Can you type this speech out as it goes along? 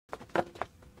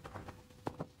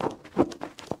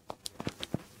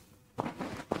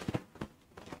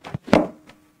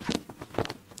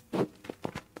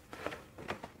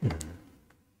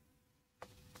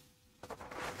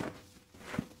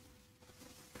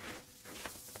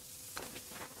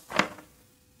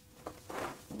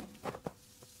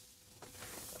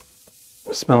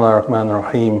بسم الله الرحمن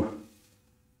الرحيم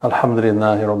الحمد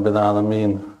لله رب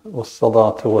العالمين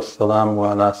والصلاة والسلام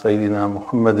على سيدنا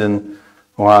محمد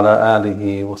وعلى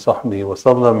آله وصحبه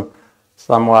وسلم.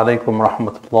 Assalamu alaikum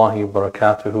rahmatullahi wa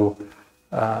barakatuhu.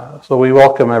 So we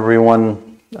welcome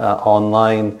everyone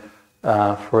online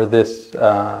for this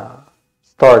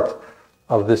start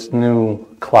of this new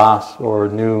class or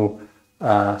new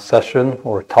session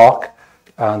or talk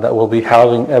that we'll be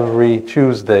having every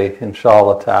Tuesday,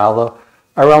 inshallah ta'ala,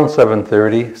 around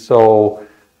 7:30. So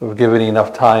we've given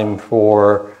enough time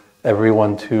for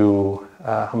everyone to,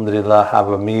 alhamdulillah, have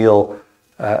a meal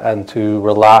and to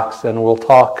relax, and we'll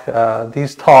talk.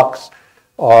 These talks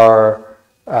are,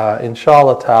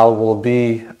 inshallah ta'ala, will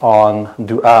be on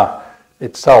dua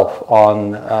itself,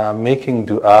 on making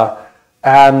dua,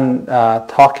 and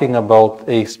talking about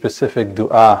a specific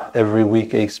dua every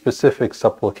week, a specific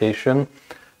supplication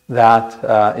that,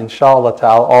 inshallah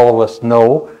ta'ala, all of us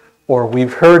know, or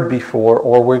we've heard before,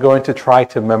 or we're going to try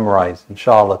to memorize,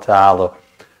 inshallah ta'ala,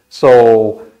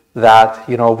 so that,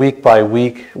 week by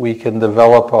week we can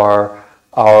develop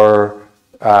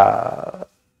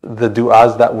the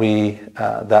du'as that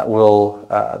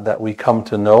we come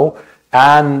to know,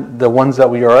 and the ones that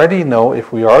we already know.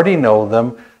 If we already know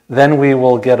them, then we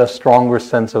will get a stronger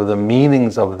sense of the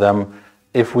meanings of them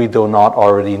if we do not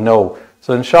already know.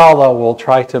 So inshallah, we'll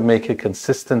try to make it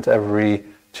consistent every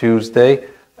Tuesday,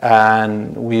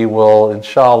 and we will,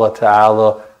 inshallah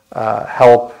ta'ala,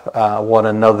 help one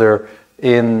another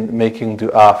in making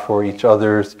dua for each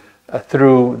other's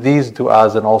through these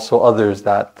du'as and also others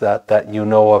that you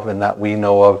know of and that we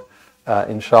know of.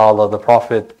 Inshallah, the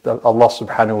Prophet, Allah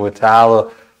subhanahu wa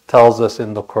ta'ala, tells us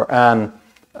in the Quran,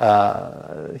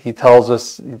 he tells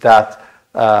us that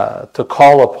to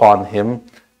call upon him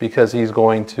because he's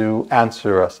going to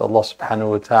answer us. Allah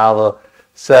subhanahu wa ta'ala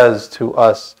says to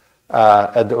us,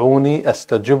 Ad'uni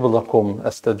astajib lakum,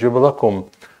 astajib lakum.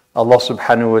 Allah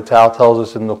subhanahu wa ta'ala tells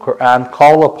us in the Quran,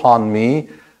 call upon me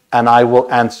and I will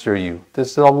answer you.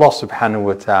 This is Allah subhanahu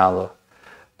wa ta'ala.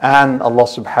 And Allah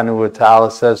subhanahu wa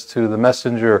ta'ala says to the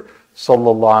Messenger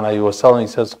sallallahu alayhi wa sallam,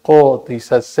 he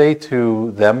says, say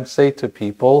to them, say to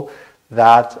people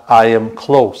that I am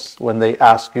close. When they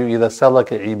ask you, إِذَا سَلَكَ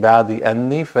عِبَادِي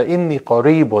أَنِّي فَإِنِّي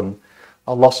قَرِيبٌ.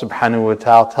 Allah subhanahu wa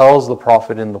ta'ala tells the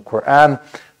Prophet in the Quran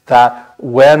that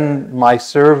when my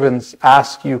servants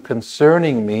ask you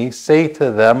concerning me, say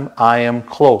to them, I am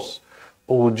close.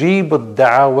 أُجِيبُ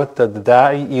الدَّعَوَةَ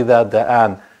الدَّاعِ إِذَا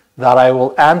دَعَانِ. That I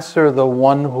will answer the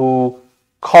one who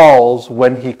calls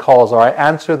when he calls, or I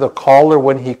answer the caller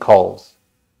when he calls.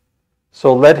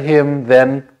 So let him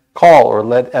then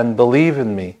call and believe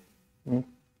in me.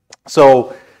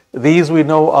 So these we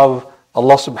know of.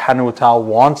 Allah subhanahu wa ta'ala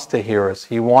wants to hear us.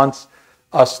 He wants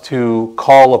us to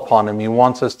call upon him. He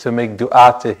wants us to make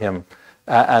dua to him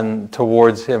and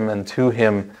towards him and to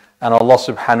him. And Allah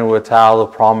subhanahu wa ta'ala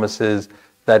promises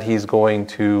that he's going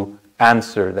to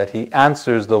answer, that he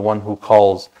answers the one who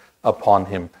calls upon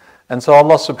him. And so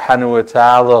Allah subhanahu wa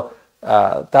ta'ala,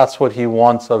 that's what he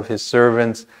wants of his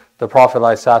servants. The Prophet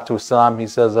ﷺ, he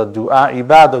says, ad-du'a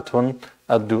ibadatun,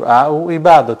 ad-du'a'u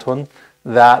ibadatun,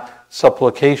 that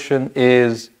supplication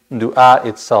is dua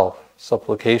itself.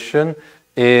 Supplication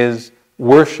is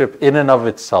worship in and of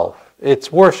itself. It's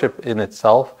worship in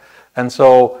itself. And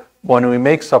so when we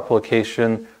make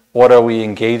supplication, what are we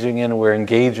engaging in? We're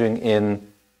engaging in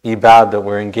ibadah.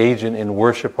 We're engaging in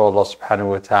worship of Allah subhanahu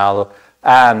wa ta'ala.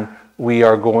 And we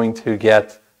are going to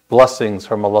get blessings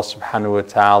from Allah subhanahu wa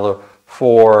ta'ala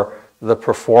for the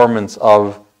performance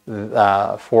of,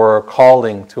 for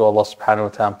calling to Allah subhanahu wa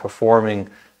ta'ala, performing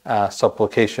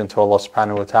supplication to Allah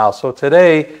subhanahu wa ta'ala. So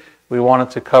today we wanted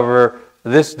to cover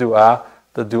this dua,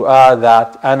 the dua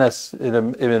that Anas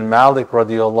ibn Malik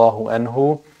radiallahu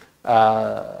anhu,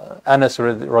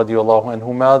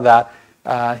 that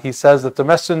he says that the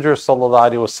Messenger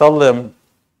sallallahu alaihi wasallam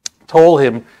told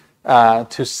him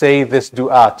to say this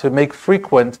dua, to make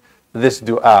frequent this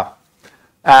dua.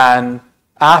 And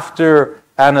after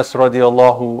Anas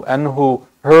radiallahu anhu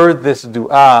heard this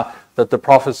dua that the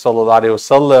Prophet sallallahu alaihi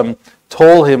wasallam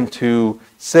told him to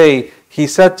say, he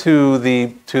said to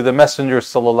the Messenger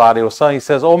sallallahu alaihi wasallam, he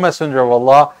says, O Messenger of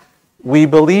Allah, we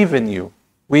believe in you.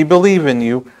 We believe in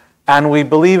you, and we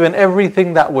believe in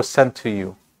everything that was sent to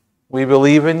you. We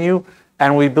believe in you,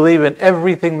 and we believe in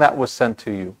everything that was sent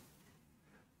to you.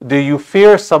 Do you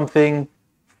fear something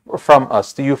from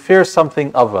us? Do you fear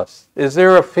something of us? Is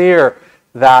there a fear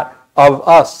that of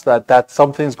us that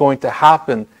something's going to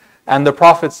happen? And the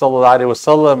Prophet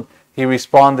ﷺ, he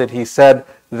responded, he said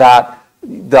that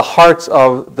the hearts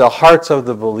of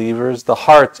the believers, the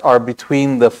hearts are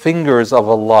between the fingers of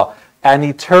Allah. and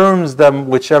He turns them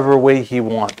whichever way He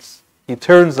wants. He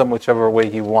turns them whichever way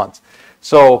He wants.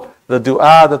 So the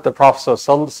dua that the Prophet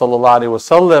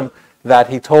ﷺ, that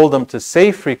he told them to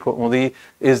say frequently,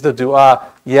 is the dua,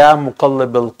 Ya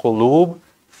muqallib al-qulub,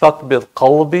 thabbit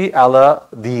qalbi ala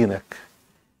dinak.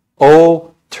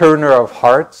 O turner of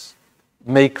hearts,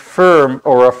 make firm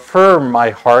or affirm my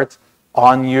heart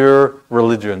on your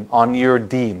religion, on your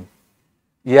deen.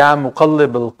 Ya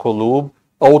muqallib al-qulub,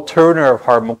 O turner of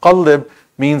heart. Muqallib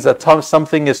means that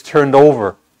something is turned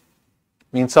over.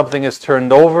 Means something is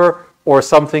turned over, or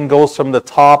something goes from the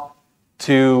top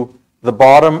to the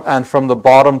bottom and from the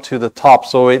bottom to the top.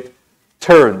 So it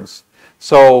turns.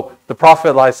 So the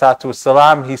Prophet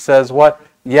ﷺ, he says what?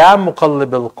 Ya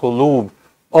muqallib al-qulub,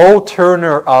 O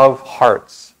turner of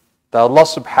hearts. That Allah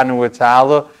subhanahu wa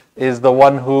ta'ala is the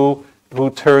one who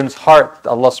turns heart.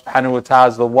 Allah subhanahu wa ta'ala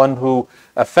is the one who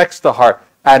affects the heart.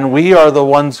 And we are the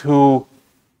ones who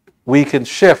we can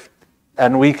shift,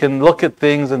 and we can look at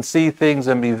things and see things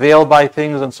and be veiled by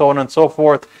things and so on and so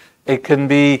forth. It can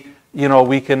be,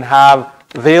 we can have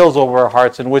veils over our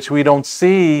hearts in which we don't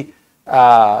see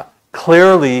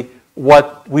clearly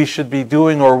what we should be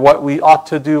doing or what we ought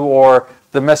to do, or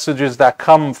the messages that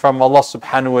come from Allah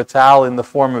subhanahu wa ta'ala in the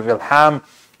form of ilham,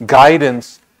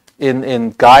 guidance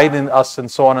in guiding us and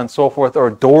so on and so forth, or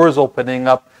doors opening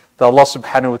up that Allah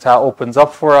subhanahu wa ta'ala opens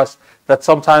up for us, that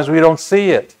sometimes we don't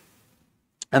see it.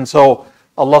 And so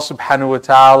Allah subhanahu wa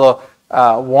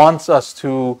ta'ala wants us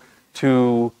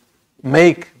to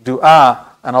make dua,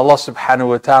 and Allah subhanahu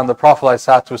wa ta'ala and the Prophet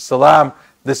ﷺ,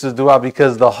 this is dua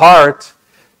because the heart,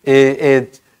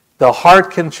 the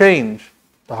heart can change.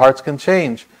 The hearts can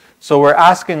change. So we're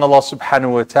asking Allah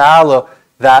subhanahu wa ta'ala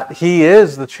that He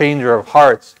is the changer of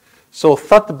hearts. So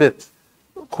thabbit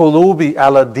qulubi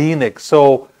ala dinik.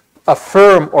 So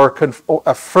affirm or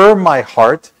affirm my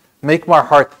heart, make my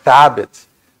heart thabit,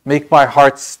 make my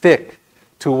heart stick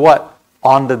to what?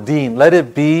 On the deen. Let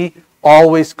it be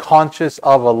always conscious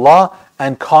of Allah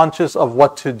and conscious of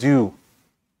what to do.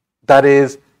 That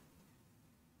is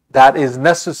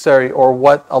necessary, or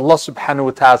what Allah subhanahu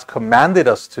wa ta'ala has commanded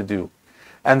us to do.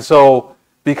 And so,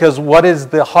 because what is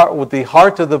the heart? With the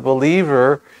heart of the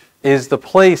believer is the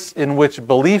place in which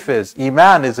belief is.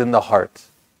 Iman is in the heart.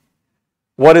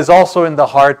 What is also in the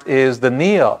heart is the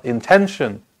niyyah,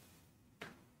 intention.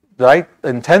 Right?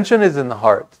 Intention is in the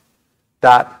heart.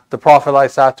 That the Prophet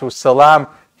ﷺ,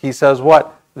 he says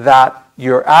what? That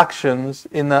your actions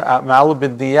in the a'mal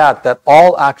bin niyat, that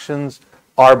all actions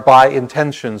are by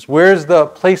intentions. Where's the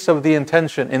place of the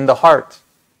intention? In the heart.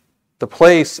 The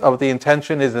place of the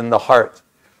intention is in the heart.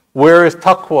 Where is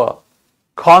taqwa?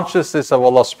 Consciousness of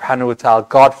Allah subhanahu wa ta'ala,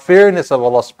 God-feariness of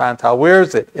Allah subhanahu wa ta'ala. Where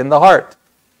is it? In the heart.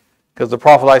 Because the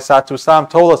Prophet ﷺ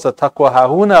told us that taqwa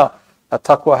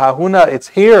hahuna, it's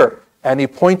here. And he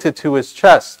pointed to his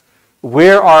chest.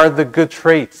 Where are the good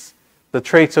traits? The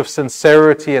traits of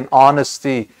sincerity and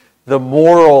honesty, the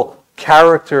moral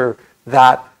character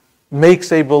that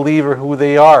makes a believer who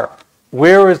they are.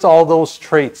 Where is all those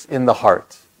traits? In the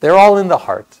heart. They're all in the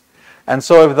heart. And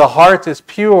so if the heart is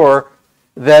pure,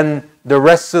 then the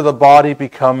rest of the body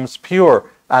becomes pure.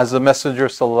 As the Messenger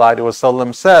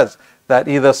ﷺ says, that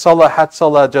either salahat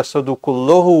salah jasadu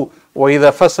kulluhu, or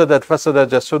either fasadat fasada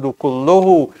jasadu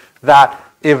kulluhu, that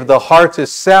if the heart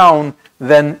is sound,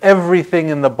 then everything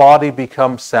in the body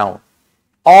becomes sound.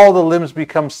 All the limbs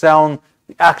become sound,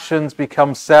 the actions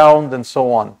become sound, and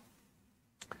so on.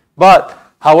 But,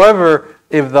 however,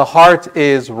 if the heart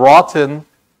is rotten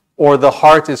or the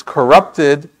heart is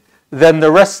corrupted, then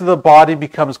the rest of the body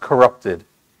becomes corrupted.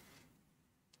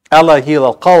 Allah heal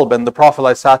al-qalb, and the Prophet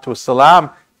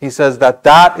ﷺ, he says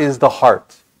that is the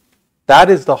heart. That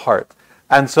is the heart.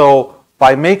 And so,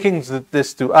 by making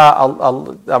this dua,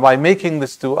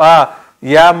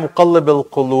 Ya muqallib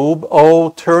al-qulub, O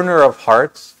turner of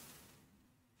hearts,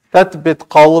 thabbit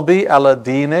qalbi ala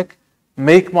dinik,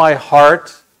 make my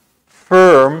heart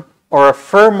firm, or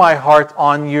affirm my heart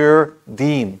on your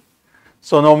deen.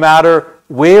 So no matter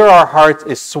where our heart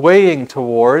is swaying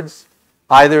towards,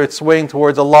 either it's swaying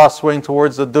towards Allah, swaying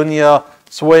towards the dunya,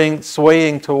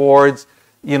 swaying towards,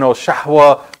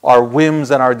 shahwa, our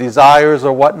whims and our desires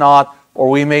or whatnot, or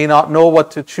we may not know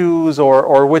what to choose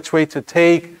or which way to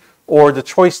take, or the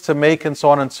choice to make, and so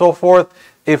on and so forth.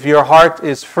 If your heart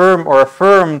is firm or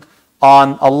affirmed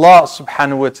on Allah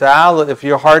subhanahu wa ta'ala, if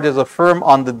your heart is affirmed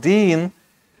on the deen,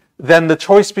 then the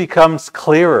choice becomes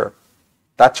clearer.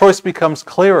 That choice becomes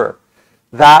clearer.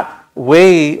 That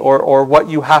way or what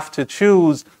you have to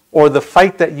choose, or the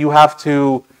fight that you have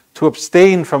to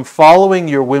abstain from following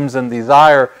your whims and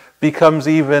desire, becomes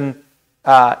even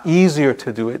easier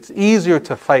to do. It's easier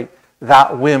to fight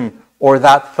that whim or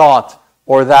that thought,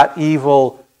 or that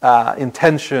evil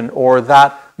intention, or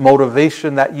that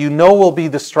motivation that you know will be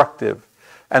destructive.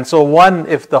 And so one,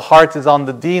 if the heart is on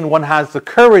the deen, one has the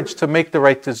courage to make the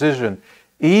right decision,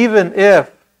 even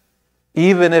if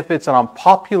it's an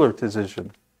unpopular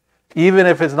decision, even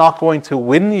if it's not going to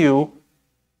win you,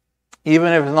 the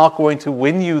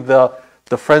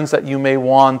friends that you may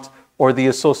want, or the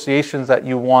associations that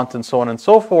you want, and so on and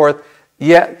so forth,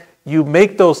 yet you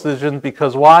make those decisions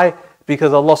because why?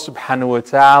 Because Allah subhanahu wa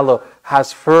ta'ala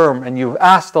has firm, and you've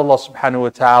asked Allah subhanahu wa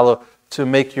ta'ala to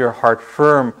make your heart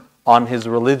firm on His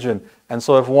religion. And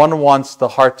so if one wants the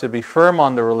heart to be firm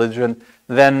on the religion,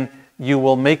 then you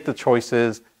will make the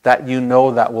choices that you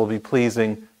know that will be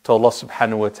pleasing to Allah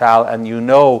subhanahu wa ta'ala, and you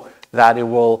know that it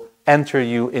will enter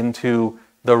you into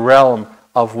the realm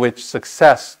of which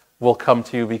success will come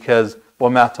to you, because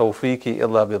وَمَا تَوْفِيقِ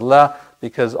إِلَّا بِاللَّهِ,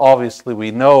 because obviously we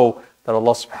know that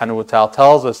Allah subhanahu wa ta'ala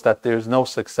tells us that there's no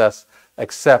success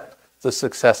except the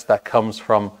success that comes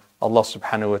from Allah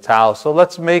subhanahu wa ta'ala. So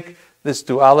let's make this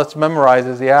dua, let's memorize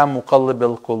it. Ya muqallib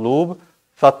al-qulub,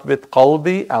 thathbit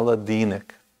qalbi ala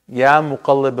dinik. Ya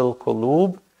muqallib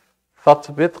al-qulub,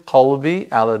 thathbit qalbi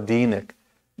ala dinik.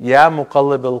 Ya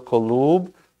muqallib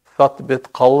al-qulub, thathbit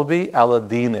qalbi ala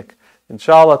dinik.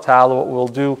 Inshallah ta'ala, what we'll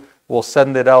do, we'll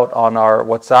send it out on our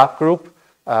WhatsApp group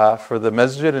for the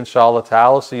masjid, inshallah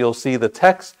ta'ala. So you'll see the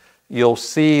text, you'll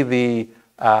see the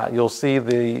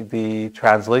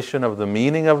translation of the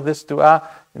meaning of this dua,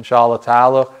 inshallah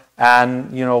ta'ala.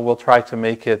 And we'll try to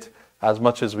make it as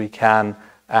much as we can.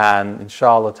 And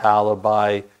inshallah ta'ala,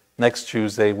 by next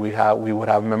Tuesday, we would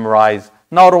have memorized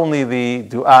not only the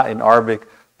dua in Arabic,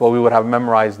 but we would have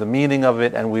memorized the meaning of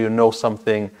it, and we would know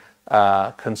something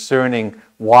concerning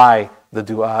why the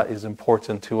dua is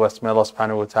important to us. May Allah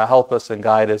subhanahu wa ta'ala help us and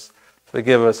guide us,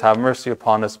 forgive us, have mercy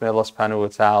upon us. May Allah subhanahu wa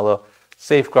ta'ala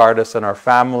safeguard us and our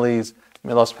families.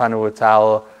 May Allah subhanahu wa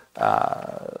ta'ala,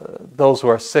 those who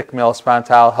are sick, may Allah subhanahu wa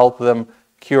ta'ala help them,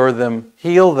 cure them,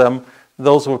 heal them.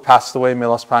 Those who have passed away, may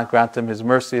Allah subhanahu wa ta'ala grant them His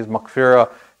mercy, His maghfirah,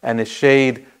 and His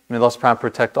shade. May Allah subhanahu wa ta'ala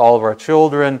protect all of our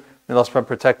children. May Allah subhanahu wa ta'ala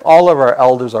protect all of our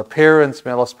elders, our parents.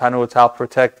 May Allah subhanahu wa ta'ala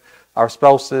protect our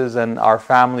spouses and our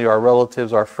family, our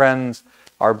relatives, our friends,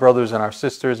 our brothers and our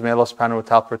sisters. May Allah subhanahu wa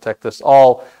ta'ala protect us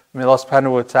all. May Allah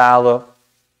subhanahu wa ta'ala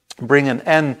bring an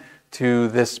end to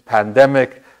this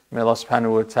pandemic. May Allah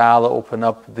subhanahu wa ta'ala open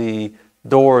up the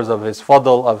doors of His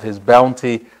fadl, of His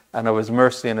bounty, and of His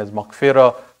mercy and His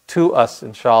maghfirah to us,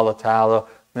 inshallah ta'ala.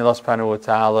 May Allah subhanahu wa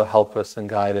ta'ala help us and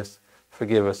guide us,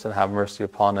 forgive us and have mercy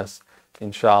upon us,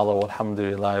 inshallah.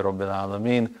 Walhamdulillahi rabbil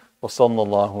alameen. Wa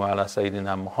sallallahu ala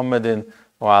sayyidina Muhammadin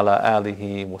wa ala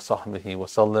alihi wa sahbihi wa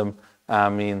sallam.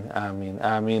 Ameen, ameen,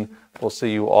 ameen. We'll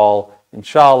see you all,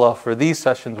 inshallah. For these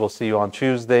sessions, we'll see you on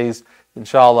Tuesdays.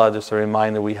 Inshallah, just a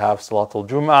reminder, we have Salatul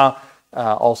Jum'ah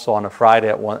also on a Friday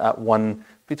at one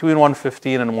between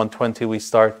 1:15 and 1:20 we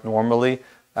start normally,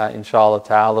 inshallah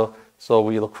ta'ala. So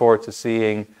we look forward to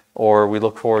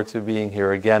being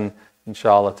here again,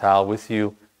 inshallah ta'ala, with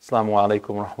you. Assalamu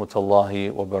alaikum wa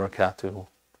rahmatullahi wa barakatuh.